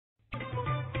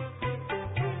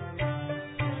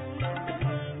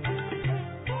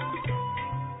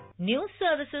News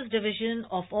Services Division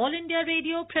of All India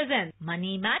Radio presents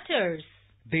Money Matters.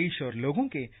 देश और लोगों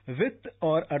के वित्त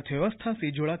और अर्थव्यवस्था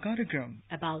से जुड़ा कार्यक्रम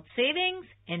About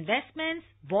savings, investments,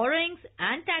 borrowings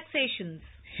and taxations.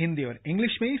 Hindi और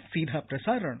इंग्लिश में सीधा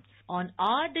प्रसारण On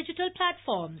our digital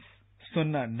platforms.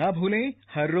 सुनना न भूलें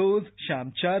हर रोज शाम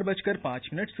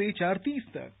 4:05 से 4:30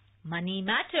 तक। Money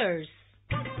Matters.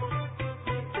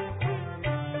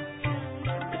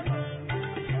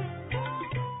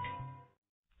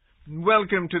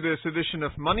 Welcome to this edition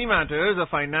of Money Matters, a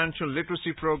financial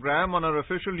literacy program on our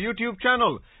official YouTube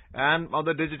channel and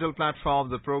other digital platforms.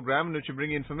 The program in which we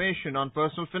bring information on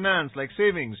personal finance like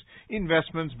savings,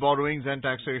 investments, borrowings and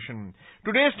taxation.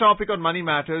 Today's topic on Money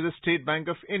Matters is State Bank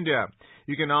of India.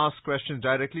 You can ask questions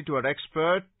directly to our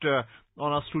expert on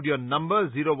our studio number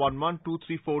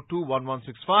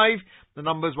 011-2342-1165. The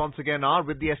numbers once again are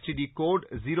with the STD code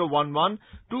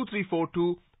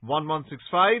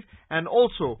 011-2342-1165 and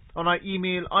also on our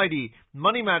email ID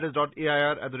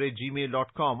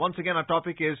moneymatters.air@gmail.com. Once again, our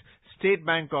topic is State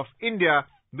Bank of India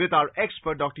with our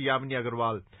expert Dr. Yamini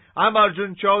Agarwal. I'm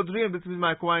Arjun Chaudhary and this is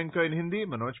my co-anchor in Hindi,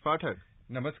 Manoj Pathak.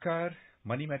 नमस्कार,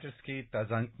 money matters के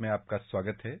ताजा अंक में आपका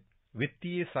स्वागत है।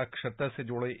 वित्तीय साक्षरता से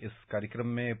जुड़े इस कार्यक्रम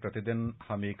में प्रतिदिन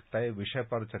हम एक तय विषय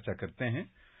पर चर्चा करते हैं।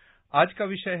 आज का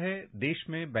विषय है देश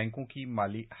में बैंकों की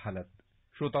माली हालत।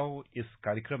 श्रोताओं, इस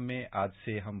कार्यक्रम में आज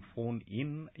से हम फोन इन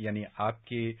यानी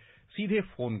आपके सीधे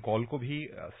फोन कॉल को भी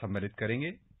सम्मिलित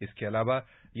करेंगे। इसके अलावा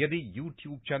यदि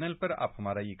YouTube चैनल पर आप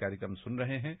हमारा ये कार्यक्रम सुन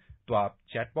रहे हैं तो आप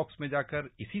चैट बॉक्स में जाकर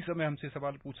इसी समय हमसे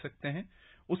सवाल पूछ सकते हैं।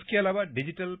 उसके अलावा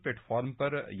डिजिटल प्लेटफॉर्म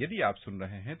पर यदि आप सुन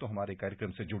रहे हैं तो हमारे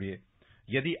कार्यक्रम से जुड़िए।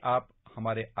 यदि आप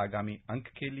हमारे आगामी अंक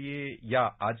के लिए या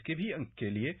आज के भी अंक के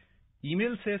लिए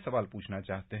ईमेल से सवाल पूछना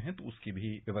चाहते हैं तो उसकी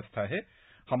भी व्यवस्था है।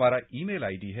 हमारा ईमेल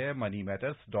आईडी है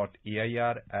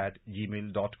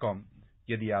moneymatters.air@gmail.com।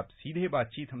 यदि आप सीधे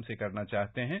बातचीत हमसे करना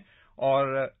चाहते हैं और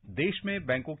देश में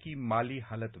बैंकों की माली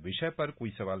हालत विषय पर कोई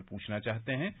सवाल पूछना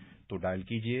चाहते हैं तो डायल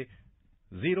कीजिए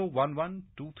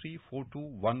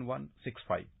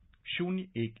 011-2342-1165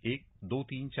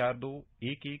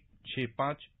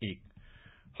 011-2342-1165।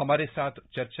 हमारे साथ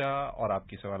चर्चा और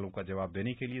आपके सवालों का जवाब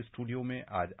देने के लिए स्टूडियो में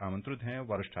आज आमंत्रित हैं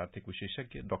वरिष्ठ आर्थिक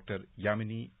विशेषज्ञ डॉक्टर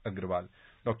यामिनी अग्रवाल।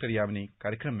 डॉक्टर यामिनी,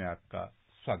 कार्यक्रम में आपका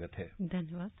स्वागत है।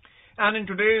 धन्यवाद। And in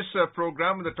today's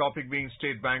program, with the topic being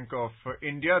State Bank of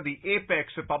India, the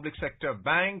Apex, a public sector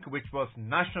bank which was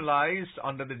nationalized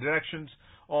under the directions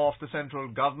of the central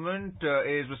government,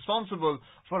 is responsible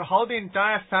for how the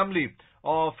entire family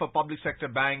of public sector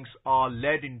banks are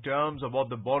led in terms of what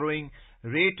the borrowing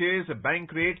rate is, the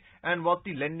bank rate, and what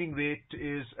the lending rate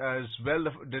is as well,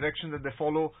 the direction that they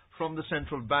follow from the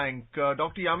central bank.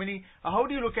 Dr. Yamini, how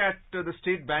do you look at the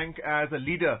State Bank as a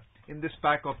leader in this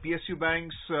pack of PSU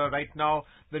banks? Right now,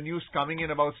 the news coming in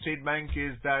about State Bank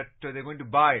is that they're going to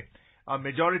buy a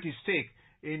majority stake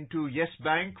into Yes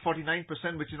Bank,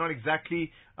 49%, which is not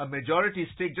exactly a majority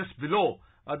stake, just below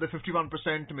the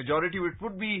 51% majority, which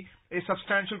would be a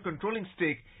substantial controlling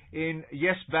stake in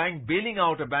Yes Bank, bailing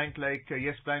out a bank like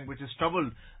Yes Bank, which is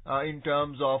troubled in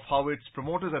terms of how its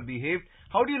promoters have behaved.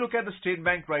 How do you look at the State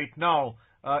Bank right now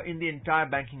in the entire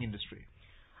banking industry?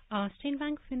 State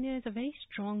Bank of India is a very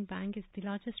strong bank. It's the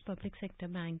largest public sector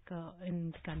bank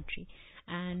in the country.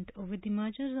 And with the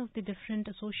mergers of the different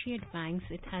associate banks,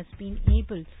 it has been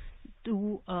able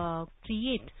to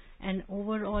create an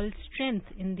overall strength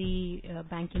in the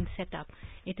banking setup.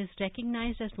 It is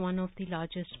recognized as one of the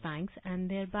largest banks, and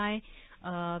thereby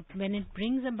when it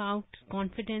brings about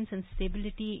confidence and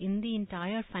stability in the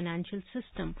entire financial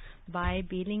system by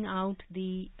bailing out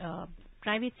the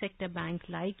private sector bank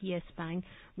like Yes Bank,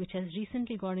 which has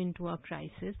recently got into a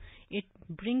crisis, it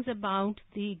brings about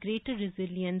the greater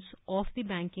resilience of the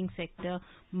banking sector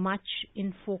much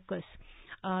in focus.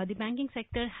 The banking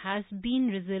sector has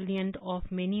been resilient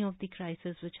of many of the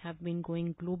crises which have been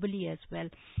going globally as well.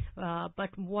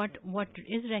 But what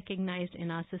is recognized in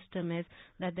our system is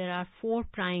that there are 4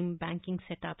 prime banking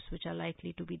setups which are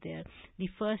likely to be there. The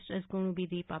first is going to be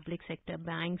the public sector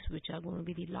banks, which are going to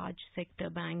be the large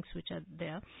sector banks which are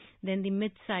there. Then the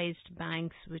mid-sized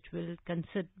banks, which will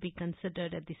be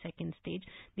considered at the second stage.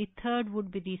 The third would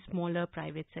be the smaller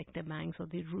private sector banks or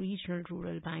the regional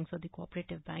rural banks or the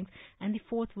cooperative banks. And the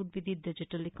fourth would be the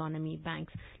digital economy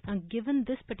banks. Now, given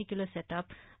this particular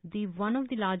setup, one of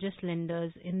the largest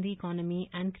lenders in the economy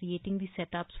and creating the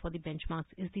setups for the benchmarks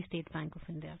is the State Bank of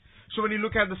India. So when you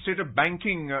look at the state of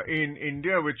banking in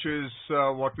India, which is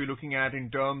what we're looking at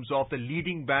in terms of the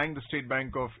leading bank, the State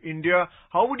Bank of India,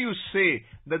 how would you say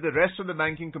that the rest of the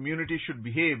banking community should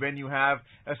behave when you have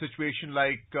a situation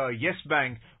like Yes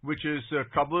Bank, which is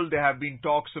troubled? There have been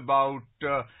talks about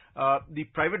the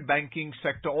private banking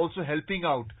sector also helping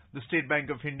out the State Bank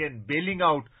of India and bailing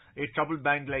out a troubled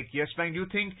bank like Yes Bank. Do you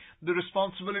think the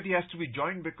responsibility has to be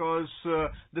joined because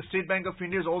the State Bank of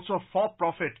India is also a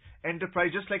for-profit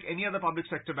enterprise just like any other public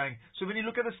sector bank? So when you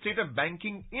look at the state of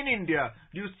banking in India,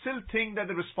 do you still think that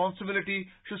the responsibility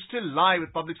should still lie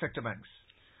with public sector banks?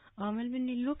 Well, when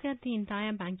we look at the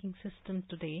entire banking system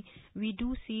today, we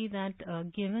do see that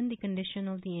given the condition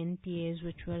of the NPAs,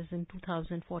 which was in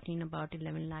 2014 about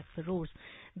 11 lakh crores,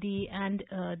 the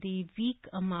weak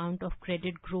amount of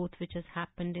credit growth which has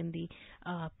happened in the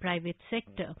private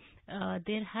sector,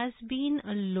 there has been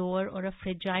a lower or a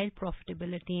fragile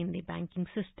profitability in the banking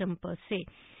system per se.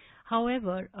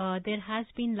 However, there has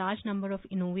been large number of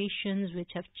innovations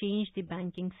which have changed the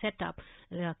banking setup,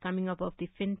 coming up of the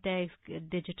fintechs,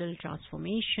 digital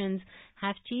transformations,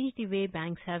 have changed the way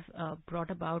banks have brought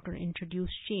about or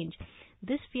introduced change.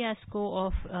 This fiasco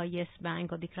of Yes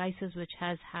Bank, or the crisis which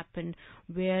has happened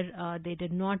where they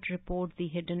did not report the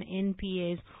hidden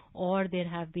NPAs, or there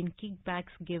have been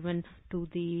kickbacks given to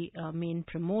the main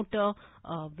promoter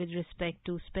with respect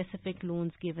to specific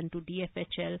loans given to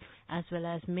DFHL, as well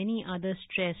as many other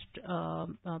stressed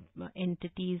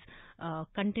entities,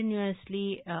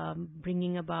 continuously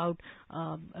bringing about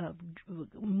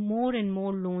more and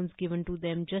more loans given to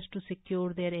them just to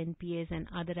secure their NPAs and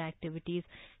other activities,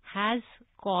 has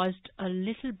caused a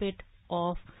little bit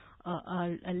of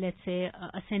let's say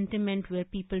a sentiment where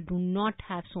people do not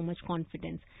have so much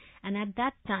confidence. And at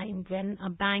that time, when a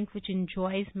bank which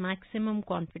enjoys maximum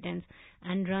confidence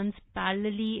and runs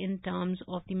parallelly in terms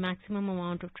of the maximum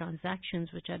amount of transactions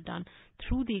which are done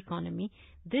through the economy,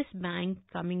 this bank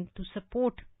coming to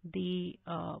support the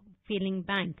failing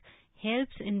bank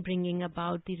helps in bringing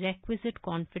about the requisite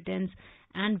confidence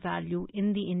and value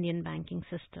in the Indian banking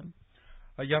system.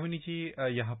 Yamini जी,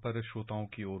 यहाँ पर श्रोताओं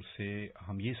की ओर से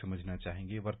हम ये समझना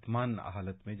चाहेंगे, वर्तमान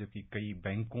हालत में जबकि कई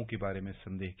बैंकों के बारे में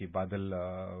संदेह के बादल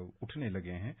उठने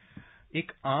लगे हैं,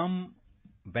 एक आम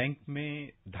बैंक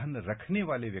में धन रखने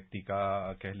वाले व्यक्ति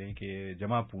का कह लें कि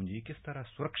जमा पूंजी किस तरह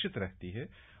सुरक्षित रहती है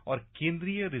और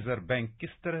केंद्रीय रिजर्व बैंक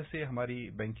किस तरह से हमारी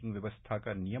बैंकिंग व्यवस्था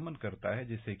का नियमन करता है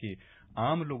जिससे कि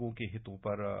आम लोगों के हितों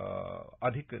पर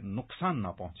अधिक नुकसान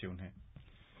ना पहुंचे उन्हें?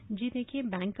 जी देखिए,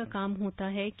 बैंक का काम होता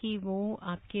है कि वो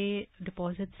आपके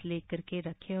डिपॉजिट्स लेकर के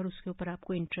रखे और उसके ऊपर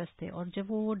आपको इंटरेस्ट है, और जब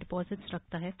वो डिपॉजिट्स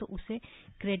रखता है तो उसे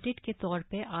क्रेडिट के तौर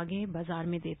पे आगे बाजार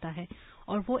में देता है,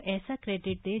 और वो ऐसा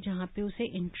क्रेडिट दे जहां पे उसे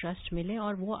इंटरेस्ट मिले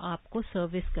और वो आपको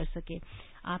सर्विस कर सके,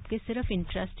 आपके सिर्फ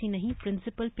इंटरेस्ट ही नहीं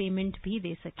प्रिंसिपल पेमेंट भी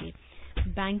दे सके।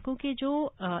 बैंकों के जो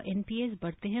एनपीएस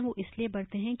बढ़ते हैं वो इसलिए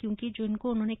बढ़ते हैं क्योंकि जो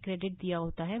इनको उन्होंने क्रेडिट दिया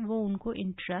होता है वो उनको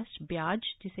इंटरेस्ट, ब्याज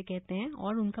जिसे कहते हैं,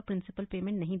 और उनका प्रिंसिपल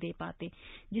पेमेंट नहीं दे पाते,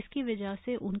 जिसकी वजह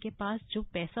से उनके पास जो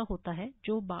पैसा होता है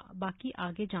जो बाकी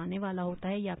आगे जाने वाला होता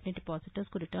है या अपने डिपॉजिटर्स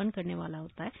को रिटर्न करने वाला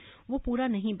होता है वो पूरा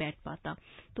नहीं बैठ पाता।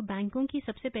 तो बैंकों की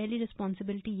सबसे पहली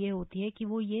रिस्पॉन्सिबिलिटी ये होती है कि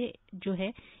वो ये जो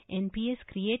है एनपीएस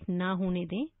क्रिएट ना होने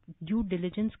दें, ड्यू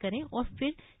डिलिजेंस करें और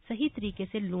फिर सही तरीके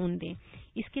से लोन दें।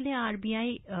 इसके लिए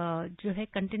आरबीआई जो है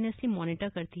कंटिन्यूसली मॉनिटर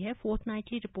करती है,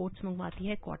 फोर्थनाइटली रिपोर्ट्स मंगवाती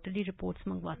है, क्वार्टरली रिपोर्ट्स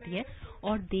मंगवाती है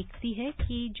और देखती है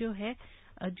कि जो है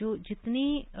जो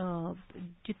जितनी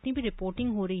भी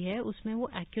रिपोर्टिंग हो रही है उसमें वो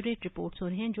एक्यूरेट रिपोर्ट्स हो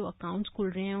रहे हैं, जो अकाउंट्स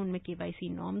खुल रहे हैं उनमें केवाईसी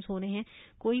नॉर्म्स हो रहे हैं,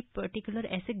 कोई पर्टिकुलर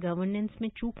ऐसे गवर्नेंस में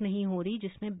चूक नहीं हो रही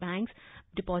जिसमें बैंक्स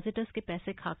डिपॉजिटर्स के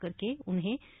पैसे खा करके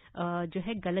उन्हें जो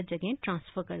है गलत जगह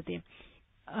ट्रांसफर कर दें।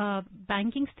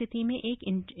 बैंकिंग स्थिति में एक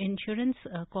इंश्योरेंस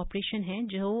कॉर्पोरेशन है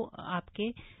जो आपके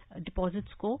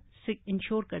डिपॉजिट्स को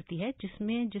इंश्योर करती है,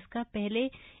 जिसका पहले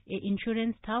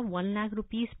इंश्योरेंस था 1 लाख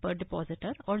रुपीस पर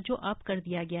डिपॉजिटर और जो अब कर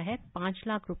दिया गया है 5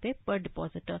 लाख रुपए पर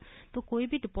डिपॉजिटर। तो कोई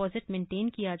भी डिपॉजिट मेंटेन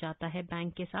किया जाता है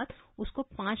बैंक के साथ उसको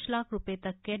 5 लाख रुपए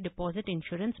तक के डिपॉजिट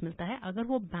इंश्योरेंस मिलता है। अगर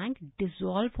वो बैंक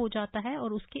डिसॉल्व हो जाता है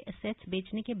और उसके एसेट्स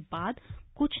बेचने के बाद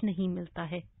कुछ नहीं मिलता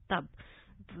है तब,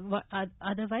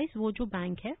 अदरवाइज वो जो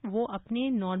बैंक है वो अपने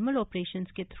नॉर्मल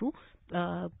ऑपरेशंस के थ्रू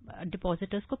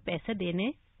डिपॉजिटर्स को पैसे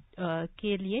देने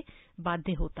के लिए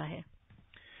बाध्य होता है।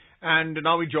 And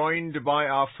now we're joined by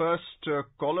our first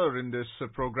caller in this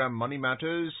program, Money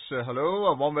Matters. Hello,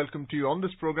 a warm welcome to you on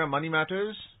this program, Money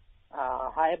Matters.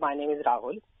 Hi, my name is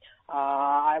Rahul.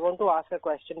 I want to ask a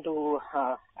question to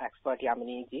expert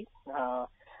Yamini ji.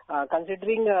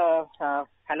 Considering,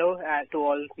 hello to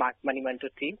all Money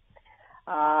Matters team.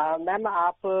 Ma'am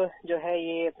आप जो है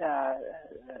ये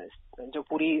जो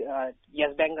पूरी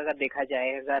yes bank अगर देखा जाए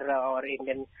अगर और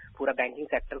इंडियन पूरा बैंकिंग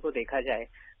सेक्टर को देखा जाए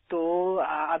तो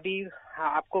अभी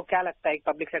आपको क्या लगता है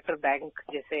पब्लिक सेक्टर बैंक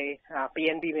जैसे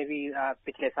पीएनबी में भी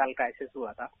पिछले साल क्राइसिस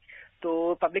हुआ था तो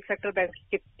पब्लिक सेक्टर बैंक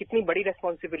की कितनी बड़ी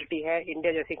रिस्पॉन्सिबिलिटी है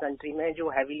इंडिया जैसी कंट्री में जो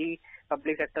heavily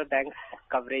public sector bank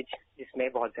coverage जिसमें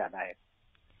बहुत ज्यादा है?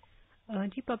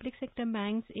 जी पब्लिक सेक्टर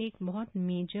बैंक्स एक बहुत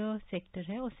मेजर सेक्टर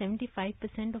है और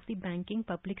 75% of the banking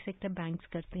public sector banks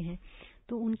करते हैं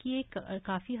तो उनकी एक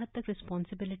काफ़ी हद तक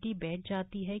रिस्पॉन्सिबिलिटी बैठ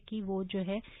जाती है कि वो जो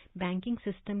है बैंकिंग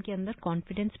सिस्टम के अंदर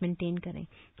कॉन्फिडेंस मेंटेन करें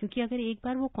क्योंकि अगर एक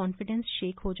बार वो कॉन्फिडेंस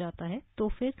शेक हो जाता है तो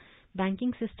फिर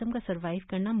बैंकिंग सिस्टम का सर्वाइव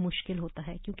करना मुश्किल होता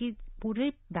है क्योंकि पूरे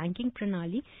बैंकिंग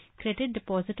प्रणाली क्रेडिट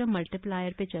डिपॉजिट और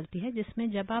मल्टीप्लायर पे चलती है जिसमें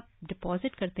जब आप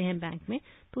डिपॉजिट करते हैं बैंक में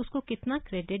तो उसको कितना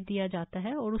क्रेडिट दिया जाता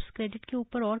है और उस क्रेडिट के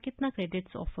ऊपर और कितना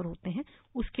क्रेडिट्स ऑफर होते हैं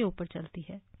उसके ऊपर चलती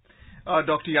है.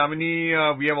 Dr. Yamini,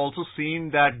 we have also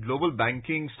seen that global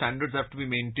banking standards have to be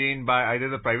maintained by either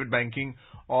the private banking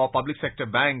or public sector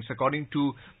banks according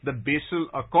to the Basel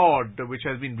Accord which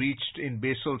has been reached in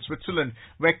Basel, Switzerland,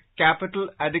 where capital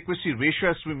adequacy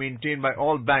ratio has to be maintained by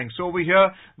all banks. So over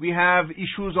here we have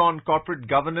issues on corporate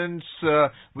governance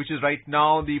which is right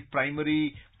now the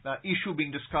primary issue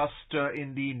being discussed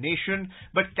in the nation,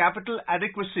 but capital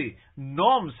adequacy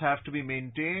norms have to be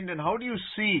maintained. And how do you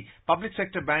see public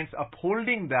sector banks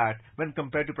upholding that when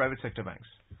compared to private sector banks?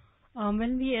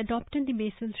 When we adopted the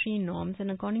Basel III norms,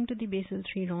 and according to the Basel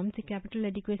III norms, the capital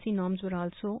adequacy norms were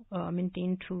also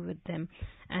maintained true with them.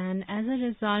 And as a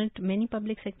result, many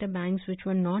public sector banks which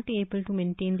were not able to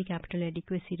maintain the capital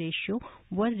adequacy ratio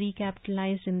were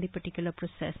recapitalized in the particular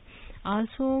process.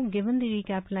 Also, given the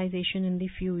recapitalization in the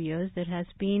few years, there has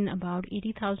been about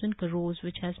 80,000 crores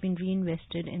which has been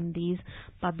reinvested in these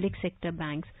public sector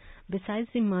banks. Besides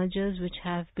the mergers which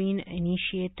have been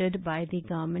initiated by the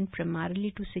government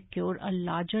primarily to secure a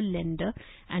larger lender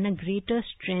and a greater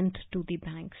strength to the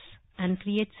banks and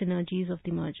create synergies of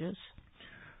the mergers.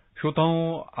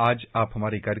 श्रोताओं, आज आप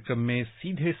हमारे कार्यक्रम में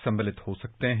सीधे सम्मिलित हो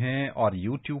सकते हैं और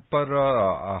YouTube पर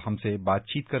हमसे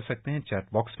बातचीत कर सकते हैं. चैट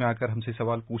बॉक्स में आकर हमसे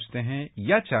सवाल पूछते हैं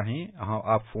या चाहें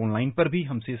आप फोन लाइन पर भी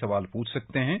हमसे सवाल पूछ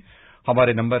सकते हैं.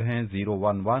 हमारे नंबर हैं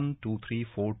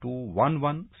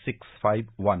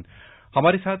 01123421161.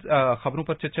 हमारे साथ खबरों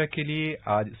पर चर्चा के लिए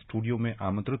आज स्टूडियो में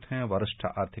आमंत्रित हैं वरिष्ठ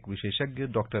आर्थिक विशेषज्ञ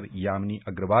डॉक्टर यामिनी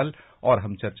अग्रवाल और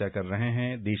हम चर्चा कर रहे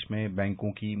हैं देश में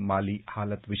बैंकों की माली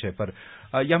हालत विषय पर.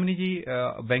 यामिनी जी,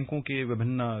 बैंकों के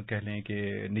विभिन्न कह लें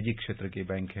कि निजी क्षेत्र के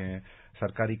बैंक हैं,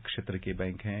 सरकारी क्षेत्र के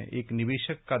बैंक हैं. एक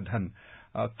निवेशक का धन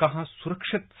कहाँ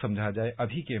सुरक्षित समझा जाए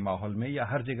अभी के माहौल में, या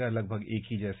हर जगह लगभग एक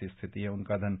ही जैसी स्थिति है,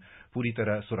 उनका धन पूरी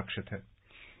तरह सुरक्षित है?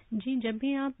 जी, जब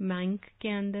भी आप बैंक के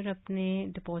अंदर अपने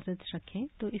डिपॉजिट्स रखें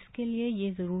तो इसके लिए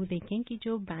ये ज़रूर देखें कि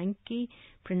जो बैंक की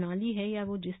प्रणाली है या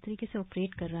वो जिस तरीके से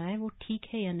ऑपरेट कर रहा है वो ठीक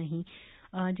है या नहीं.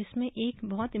 जिसमें एक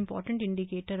बहुत इंपॉर्टेंट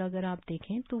इंडिकेटर अगर आप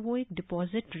देखें तो वो एक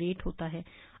डिपॉजिट रेट होता है.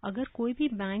 अगर कोई भी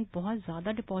बैंक बहुत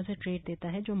ज़्यादा डिपॉजिट रेट देता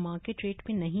है जो मार्केट रेट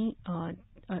पे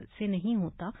नहीं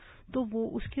होता तो वो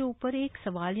उसके ऊपर एक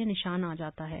सवाल या निशान आ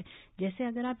जाता है. जैसे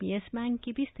अगर आप येस बैंक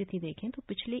की भी स्थिति देखें तो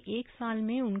पिछले एक साल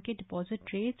में उनके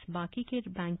डिपॉजिट रेट्स बाकी के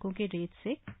बैंकों के रेट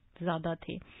से ज़्यादा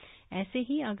थे. ऐसे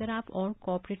ही अगर आप और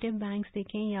कोऑपरेटिव बैंक्स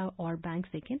देखें या और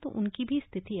बैंक्स देखें तो उनकी भी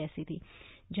स्थिति ऐसी थी.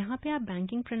 जहां पे आप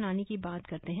बैंकिंग प्रणाली की बात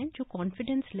करते हैं, जो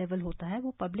कॉन्फिडेंस लेवल होता है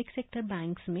वो पब्लिक सेक्टर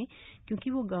बैंक्स में, क्योंकि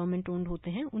वो गवर्नमेंट ओन्ड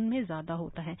होते हैं, उनमें ज़्यादा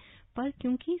होता है. पर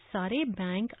क्योंकि सारे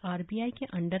बैंक आरबीआई के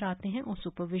अंडर आते हैं और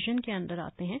सुपरविजन के अंडर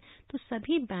आते हैं तो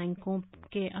सभी बैंकों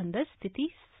के अंदर स्थिति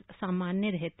सामान्य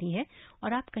रहती है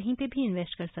और आप कहीं पे भी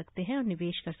इन्वेस्ट कर सकते हैं और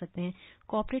निवेश कर सकते हैं.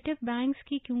 कोऑपरेटिव बैंक्स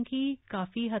की क्योंकि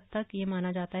काफ़ी हद तक ये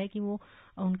माना जाता है कि वो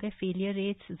उनके फेलियर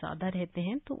रेट्स ज़्यादा रहते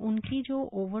हैं तो उनकी जो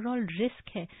ओवरऑल रिस्क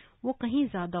है वो कहीं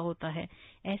ज़्यादा होता है.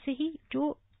 ऐसे ही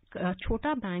जो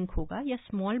छोटा बैंक होगा या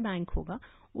स्मॉल बैंक होगा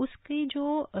उसकी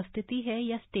जो स्थिति है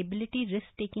या स्टेबिलिटी रिस्क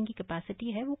टेकिंग की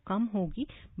कैपेसिटी है वो कम होगी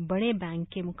बड़े बैंक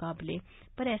के मुकाबले.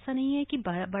 पर ऐसा नहीं है कि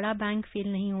बड़ा बैंक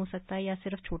फेल नहीं हो सकता या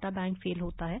सिर्फ छोटा बैंक फेल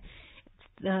होता है.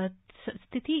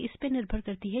 स्थिति इस पे निर्भर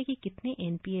करती है कि कितने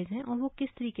एनपीएज हैं और वो किस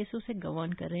तरीके से उसे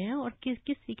गवर्न कर रहे हैं और किस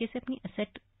तरीके से अपनी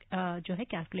एसेट जो है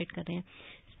कैलकुलेट कर रहे हैं.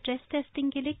 स्ट्रेस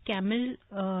टेस्टिंग के लिए कैमल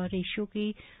रेशियो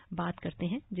की बात करते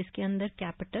हैं जिसके अंदर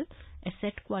capital,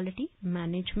 asset quality,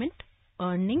 management,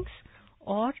 earnings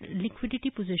और लिक्विडिटी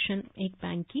पोजीशन एक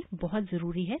बैंक की बहुत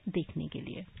जरूरी है देखने के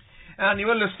लिए. And you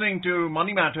are listening to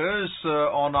Money Matters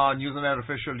on our News on Air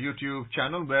official YouTube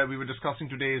channel, where we were discussing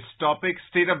today's topic,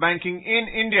 State of Banking in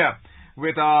India,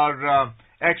 with our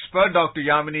expert, Dr.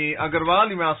 Yamini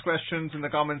Agarwal. You may ask questions in the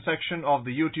comment section of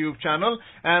the YouTube channel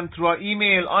and through our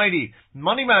email ID,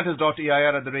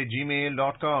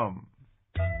 moneymatters.air@gmail.com.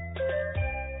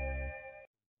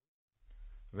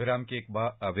 विराम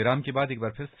के बाद एक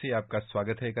बार फिर से आपका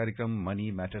स्वागत है कार्यक्रम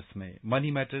मनी मैटर्स में।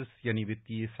 मनी मैटर्स यानी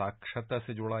वित्तीय साक्षरता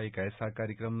से जुड़ा एक ऐसा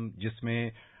कार्यक्रम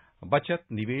जिसमें बचत,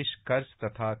 निवेश, कर्ज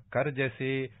तथा कर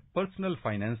जैसे पर्सनल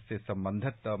फाइनेंस से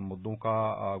संबंधित मुद्दों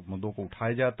को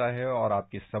उठाया जाता है और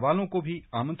आपके सवालों को भी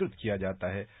आमंत्रित किया जाता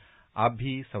है। आप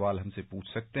भी सवाल हमसे पूछ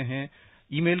सकते हैं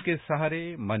ईमेल के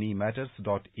सहारे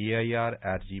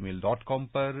moneymatters.air@gmail.com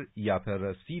पर, या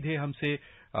फिर सीधे हमसे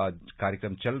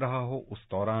कार्यक्रम चल रहा हो उस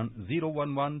दौरान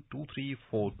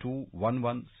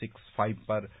 01123421165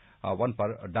 पर 1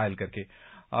 पर डायल करके।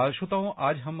 श्रोताओं,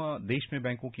 आज हम देश में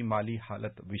बैंकों की माली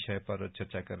हालत विषय पर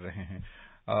चर्चा कर रहे हैं।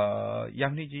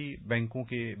 यामिनी जी,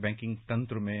 बैंकिंग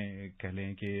तंत्र में कह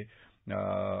लें कि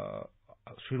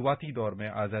शुरुआती दौर में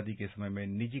आजादी के समय में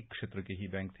निजी क्षेत्र के ही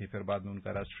बैंक थे, फिर बाद में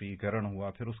उनका राष्ट्रीयकरण हुआ,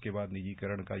 फिर उसके बाद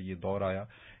निजीकरण का ये दौर आया।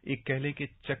 एक कह लें कि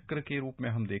चक्र के रूप में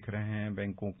हम देख रहे हैं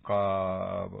बैंकों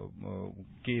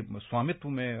के स्वामित्व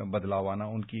में बदलाव आना,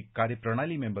 उनकी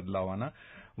कार्यप्रणाली में बदलाव आना।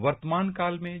 वर्तमान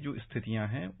काल में जो स्थितियां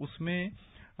हैं उसमें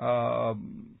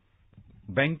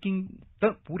बैंकिंग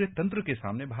पूरे तंत्र के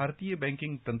सामने, भारतीय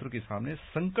बैंकिंग तंत्र के सामने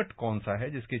संकट कौन सा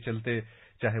है जिसके चलते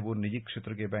चाहे वो निजी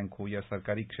क्षेत्र के बैंक हो या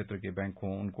सरकारी क्षेत्र के बैंक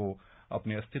हो, उनको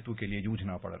अपने अस्तित्व के लिए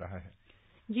जूझना पड़ रहा है?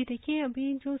 जी देखिए,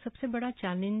 अभी जो सबसे बड़ा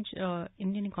चैलेंज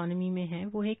इंडियन इकोनॉमी में है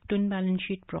वो है एक ट्विन बैलेंस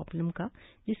शीट प्रॉब्लम का,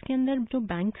 जिसके अंदर जो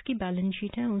बैंक्स की बैलेंस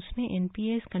शीट है उसमें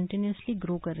एनपीएस कंटिन्यूअसली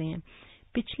ग्रो कर रहे हैं।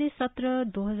 पिछले सत्र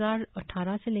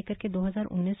 2018 से लेकर के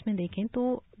 2019 में देखें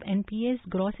तो एनपीएस,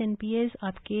 ग्रॉस एनपीएस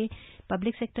आपके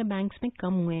पब्लिक सेक्टर बैंक्स में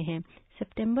कम हुए हैं।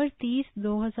 सितंबर 30,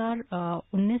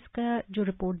 2019 का जो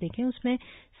रिपोर्ट देखें उसमें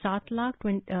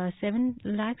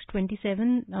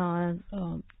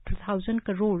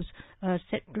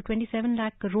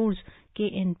 7,27,000 करोड़ के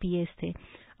एनपीएस थे,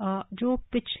 जो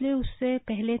पिछले उससे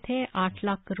पहले थे 8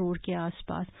 लाख करोड़ के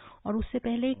आसपास, और उससे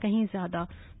पहले कहीं ज्यादा।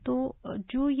 तो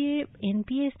जो ये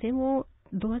एनपीएस थे वो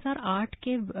 2008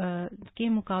 के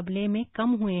मुकाबले में कम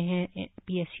हुए हैं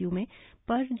पीएसयू में,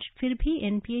 पर फिर भी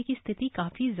एनपीए की स्थिति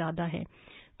काफी ज्यादा है।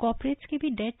 कॉर्पोरेट्स के भी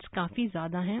डेट्स काफी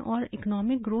ज्यादा हैं और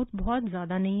इकोनॉमिक ग्रोथ बहुत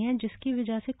ज्यादा नहीं है, जिसकी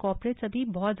वजह से कॉर्पोरेट्स अभी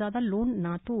बहुत ज्यादा लोन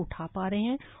ना तो उठा पा रहे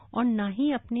हैं और ना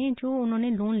ही अपने जो उन्होंने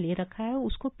लोन ले रखा है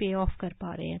उसको पे ऑफ कर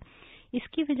पा रहे हैं।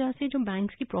 इसकी वजह से जो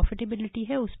बैंक्स की प्रॉफिटेबिलिटी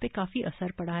है उस पर काफी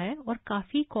असर पड़ा है और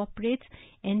काफी कॉर्पोरेट्स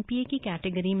एनपीए की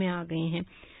कैटेगरी में आ गए हैं,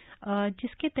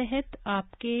 जिसके तहत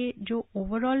आपके जो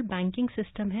ओवरऑल बैंकिंग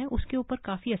सिस्टम है उसके ऊपर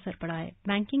काफी असर पड़ा है।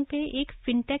 बैंकिंग पे एक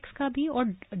फिनटेक्स का भी और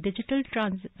डिजिटल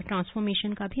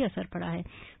ट्रांसफॉर्मेशन का भी असर पड़ा है।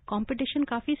 कंपटीशन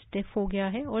काफी स्टिफ हो गया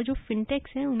है और जो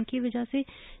फिनटेक्स हैं उनकी वजह से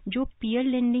जो पीयर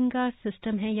लेंडिंग का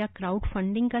सिस्टम है या क्राउड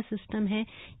फंडिंग का सिस्टम है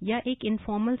या एक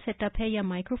इनफॉर्मल सेटअप है या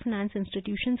माइक्रो फाइनेंस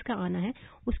इंस्टीट्यूशंस का आना है,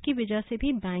 उसकी वजह से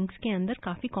भी बैंक्स के अंदर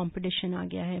काफी कंपटीशन आ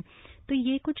गया है। तो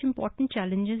ये कुछ इंपॉर्टेंट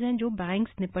चैलेंजेस हैं जो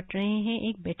बैंक्स निपट रहे हैं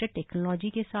एक बेटर टेक्नोलॉजी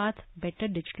के साथ, बेटर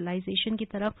डिजिटलाइजेशन की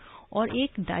तरफ, और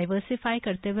एक डाइवर्सिफाई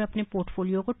करते हुए अपने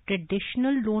पोर्टफोलियो को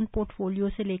ट्रेडिशनल लोन पोर्टफोलियो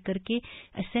से लेकर के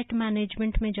एसेट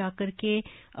मैनेजमेंट में जाकर के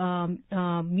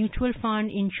म्यूचुअल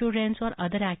फंड, इंश्योरेंस और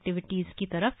अदर एक्टिविटीज की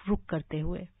तरफ रुख करते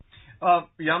हुए।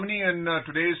 Yamini, in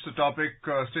today's topic,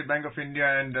 State Bank of India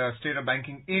and state of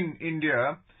banking in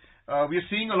India, we are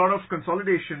seeing a lot of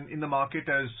consolidation in the market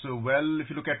as well. If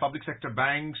you look at public sector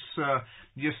banks,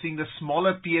 you're seeing the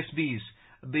smaller PSBs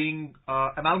being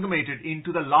amalgamated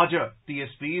into the larger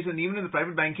PSBs, and even in the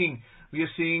private banking, we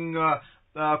are seeing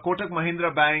Kotak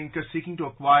Mahindra Bank seeking to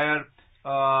acquire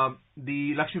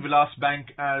the Lakshmi Vilas Bank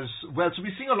as well. So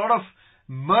we're seeing a lot of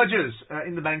mergers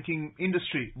in the banking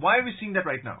industry. Why are we seeing that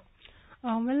right now?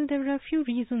 Well, there are a few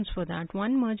reasons for that.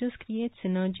 One, mergers create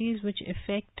synergies which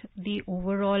affect the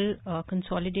overall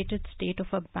consolidated state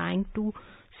of a bank to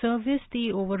service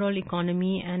the overall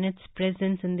economy and its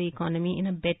presence in the economy in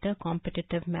a better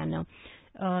competitive manner.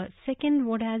 Second,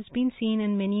 what has been seen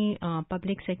in many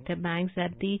public sector banks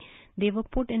that they were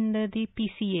put under the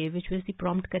PCA, which was the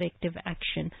prompt corrective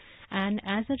action. And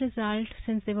as a result,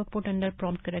 since they were put under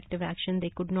prompt corrective action, they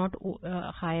could not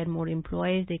hire more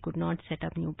employees, they could not set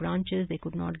up new branches, they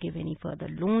could not give any further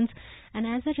loans, and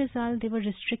as a result, they were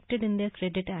restricted in their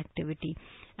credit activity.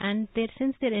 And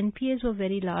since their NPAs were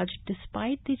very large,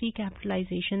 despite the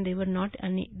recapitalization,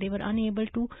 they were unable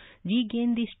to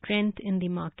regain the strength in the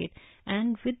market.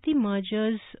 And with the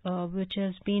mergers which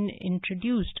has been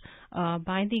introduced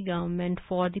by the government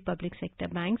for the public sector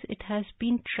banks, it has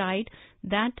been tried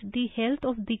that the health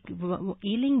of the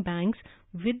ailing banks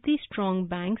with the strong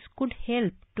banks could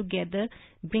help together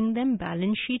bring them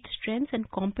balance sheet strengths and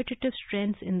competitive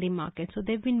strengths in the market. So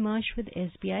they've been merged with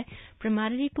SBI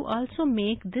primarily to also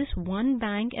make this one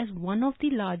bank as one of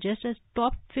the largest, as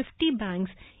top 50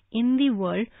 banks in the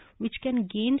world, which can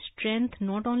gain strength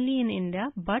not only in India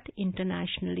but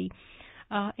internationally.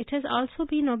 It has also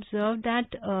been observed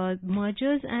that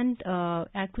mergers and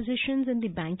acquisitions in the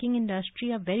banking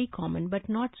industry are very common, but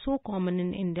not so common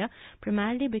in India,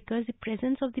 primarily because the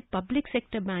presence of the public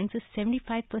sector banks is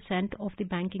 75% of the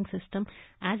banking system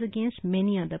as against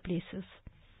many other places.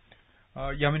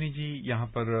 Yamini जी, यहाँ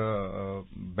पर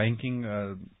banking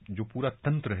जो पूरा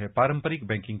तंत्र है, पारंपरिक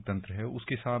banking तंत्र है,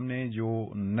 उसके सामने जो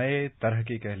नए तरह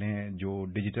के कह लें जो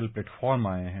डिजिटल प्लेटफॉर्म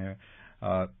आए हैं,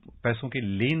 पैसों के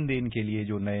लेन देन के लिए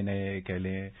जो नए नए कह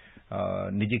लें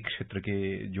निजी क्षेत्र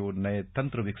के जो नए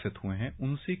तंत्र विकसित हुए हैं,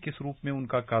 उनसे किस रूप में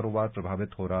उनका कारोबार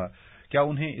प्रभावित हो रहा? क्या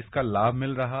उन्हें इसका लाभ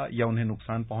मिल रहा या उन्हें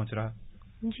नुकसान पहुंच रहा?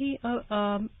 जी,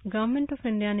 गवर्नमेंट ऑफ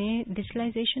इंडिया ने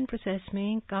डिजिटलाइजेशन प्रोसेस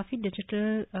में काफ़ी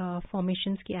डिजिटल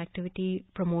फॉर्मेशंस की एक्टिविटी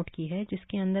प्रमोट की है,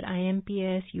 जिसके अंदर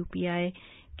IMPS, UPI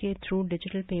के थ्रू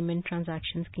डिजिटल पेमेंट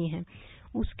ट्रांजैक्शंस की हैं।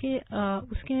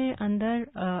 उसके अंदर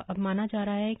अब माना जा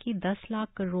रहा है कि 10 लाख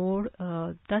करोड़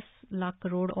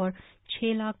और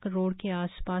 6 लाख करोड़ के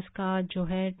आसपास का जो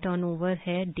है टर्नओवर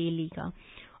है डेली का,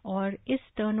 और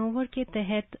इस टर्नओवर के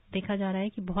तहत देखा जा रहा है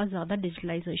कि बहुत ज़्यादा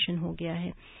डिजिटलाइजेशन हो गया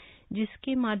है,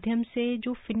 जिसके माध्यम से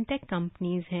जो फिनटेक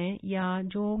कंपनीज हैं या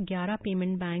जो 11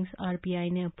 पेमेंट बैंक्स RBI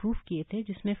ने अप्रूव किए थे,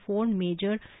 जिसमें 4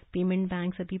 मेजर पेमेंट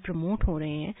बैंक्स अभी प्रमोट हो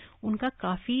रहे हैं, उनका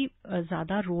काफ़ी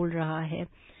ज़्यादा रोल रहा है।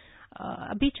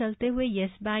 अभी चलते हुए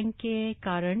येस बैंक के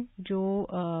कारण जो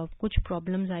कुछ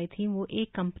प्रॉब्लम्स आई थी, वो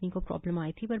एक कंपनी को प्रॉब्लम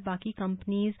आई थी, पर बाकी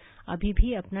कंपनीज अभी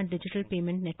भी अपना डिजिटल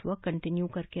पेमेंट नेटवर्क कंटिन्यू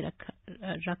करके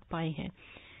रख पाए हैं।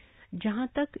 जहां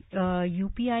तक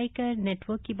UPI का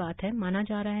नेटवर्क की बात है, माना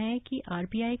जा रहा है कि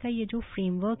RBI का ये जो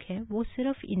फ्रेमवर्क है वो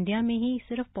सिर्फ इंडिया में ही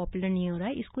सिर्फ पॉपुलर नहीं हो रहा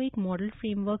है, इसको एक मॉडल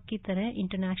फ्रेमवर्क की तरह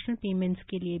इंटरनेशनल पेमेंट्स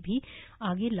के लिए भी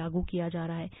आगे लागू किया जा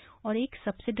रहा है, और एक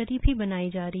सब्सिडरी भी बनाई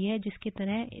जा रही है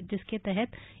जिसके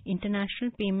तहत इंटरनेशनल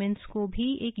पेमेंट्स को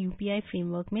भी एक UPI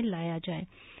फ्रेमवर्क में लाया जाए।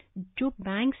 जो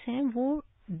बैंक्स हैं वो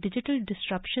डिजिटल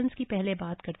डिस्ट्रप्शंस की पहले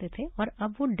बात करते थे और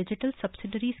अब वो डिजिटल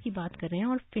सब्सिडरीज की बात कर रहे हैं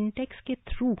और फिनटेक्स के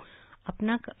थ्रू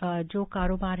अपना जो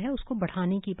कारोबार है उसको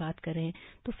बढ़ाने की बात कर रहे हैं।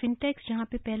 तो फिनटेक्स जहां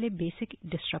पे पहले बेसिक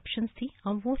डिस्ट्रप्शंस थी,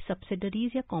 अब वो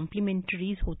सब्सिडरीज या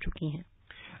कॉम्प्लीमेंटरीज हो चुकी हैं।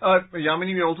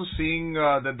 Yamini, we're also seeing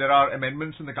that there are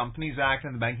amendments in the Companies Act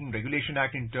and the Banking Regulation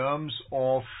Act in terms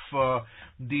of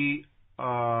the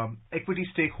equity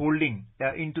stake holding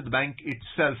into the bank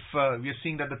itself. We are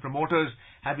seeing that the promoters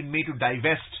have been made to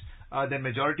divest their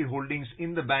majority holdings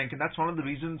in the bank, and that's one of the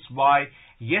reasons why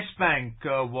Yes Bank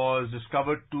was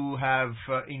discovered to have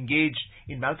engaged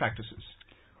in malpractices.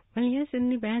 Well, yes, in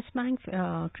the Yes Bank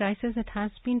crisis, it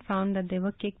has been found that there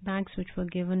were kickbacks which were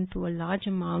given to a large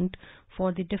amount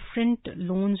for the different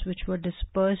loans which were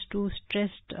dispersed to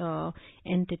stressed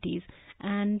entities.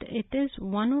 And it is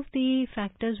one of the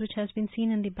factors which has been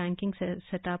seen in the banking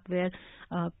setup where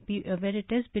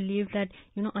it is believed that,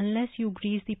 unless you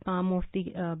grease the palm of the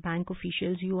bank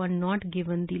officials, you are not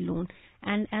given the loan.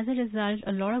 And as a result,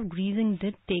 a lot of greasing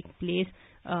did take place,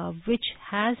 which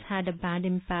has had a bad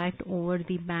impact over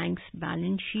the bank's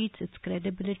balance sheets, its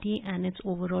credibility, and its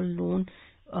overall loan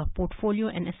portfolio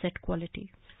and asset quality.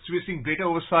 So we're seeing greater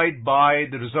oversight by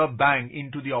the Reserve Bank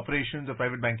into the operations of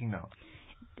private banking now.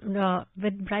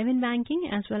 With private banking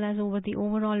as well as over the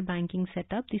overall banking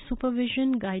setup, the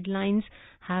supervision guidelines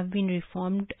have been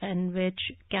reformed, in which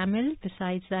CAMEL,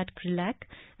 besides that CRILAC,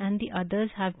 and the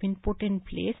others have been put in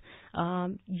place.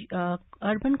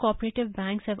 Urban cooperative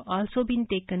banks have also been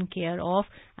taken care of,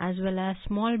 as well as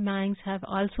small banks have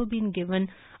also been given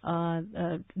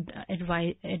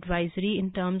advisory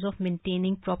in terms of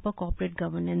maintaining proper corporate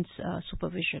governance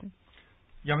supervision.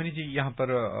 Yamini जी, यहाँ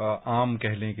पर आम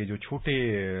कह लें कि जो छोटे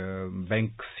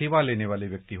bank सेवा लेने वाले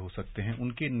व्यक्ति हो सकते हैं,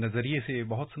 उनके नजरिए से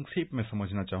बहुत संक्षेप में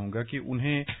समझना चाहूंगा कि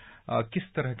उन्हें किस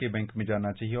तरह के बैंक में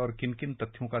जाना चाहिए और किन किन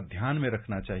तथ्यों का ध्यान में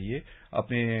रखना चाहिए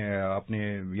अपने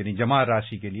यानी जमा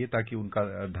राशि के लिए, ताकि उनका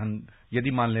धन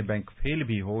यदि मान लें बैंक फेल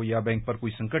भी हो या बैंक पर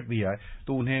कोई संकट भी आए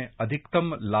तो उन्हें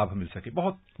अधिकतम लाभ मिल सके।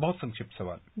 बहुत बहुत संक्षिप्त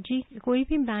सवाल जी। कोई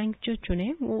भी बैंक जो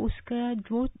चुने वो उसका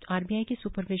जो RBI के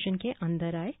सुपरविजन के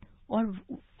अंदर आए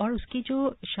और उसकी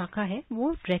जो शाखा है वो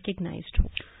रिकग्नाइज्ड हो।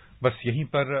 बस यहीं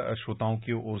पर श्रोताओं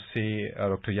की ओर से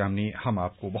डॉक्टर यामिनी, हम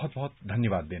आपको बहुत बहुत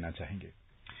धन्यवाद देना चाहेंगे।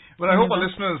 Well, I hope our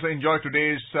listeners enjoy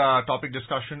today's topic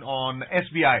discussion on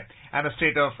SBI and the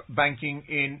state of banking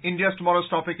in India. Tomorrow's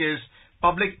topic is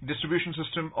public distribution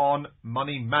system on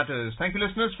Money Matters. Thank you,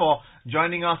 listeners, for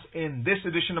joining us in this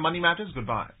edition of Money Matters.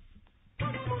 Goodbye.